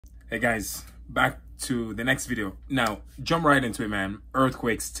Hey guys, back to the next video. Now, jump right into it, man.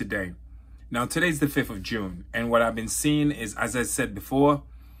 Earthquakes today. Now, today's the 5th of June. And what I've been seeing is, as I said before,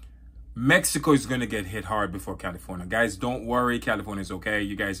 Mexico is going to get hit hard before California. Guys, don't worry. California is okay.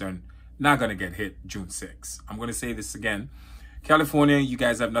 You guys are not going to get hit June 6th. I'm going to say this again. California, you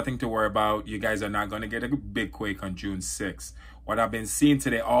guys have nothing to worry about. You guys are not going to get a big quake on June 6th. What I've been seeing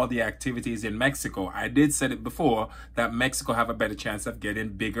today, all the activities in Mexico, I did said it before, that Mexico have a better chance of getting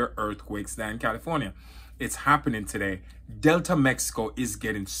bigger earthquakes than California. It's happening today. Delta Mexico is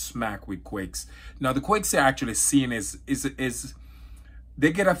getting smacked with quakes. Now, the quakes they're actually seeing is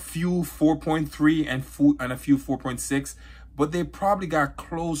they get a few 4.3 and a few 4.6, but they probably got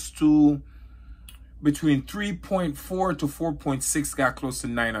close to between 3.4 to 4.6, got close to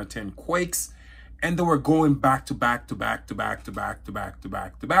 9 or 10 quakes, and they were going back to back to back to back to back to back to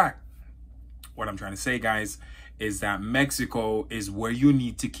back to back. What I'm trying to say, guys, is that Mexico is where you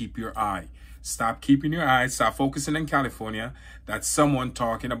need to keep your eye. Stop keeping your eye. Stop focusing on California. That's someone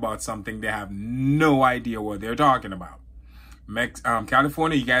talking about something they have no idea what they're talking about.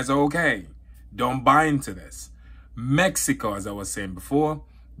 California, you guys are okay. Don't buy into this. Mexico, as I was saying before,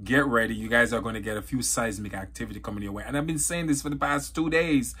 get ready. You guys are going to get a few seismic activity coming your way. And I've been saying this for the past 2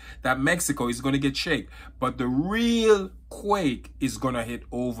 days, that Mexico is going to get shaken. But the real quake is going to hit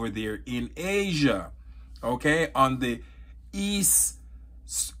over there in Asia. Okay? On the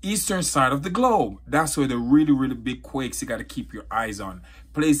eastern side of the globe. That's where the really, really big quakes you got to keep your eyes on.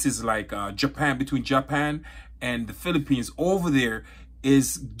 Places like Japan, between Japan and the Philippines, over there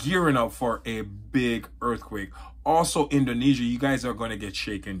is gearing up for a big earthquake. Also, Indonesia, you guys are going to get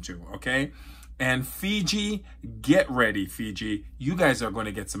shaken too, okay? And Fiji, get ready, Fiji. You guys are going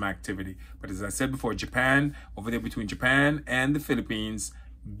to get some activity. But as I said before, Japan, over there between Japan and the Philippines,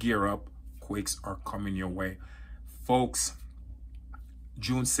 gear up. Quakes are coming your way. Folks,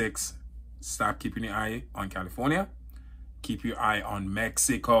 June 6th, stop keeping your eye on California. Keep your eye on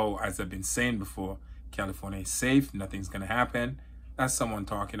Mexico. As I've been saying before, California is safe. Nothing's going to happen. That's someone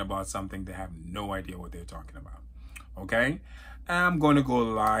talking about something they have no idea what they're talking about. Okay? I'm going to go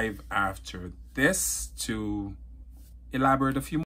live after this to elaborate a few more.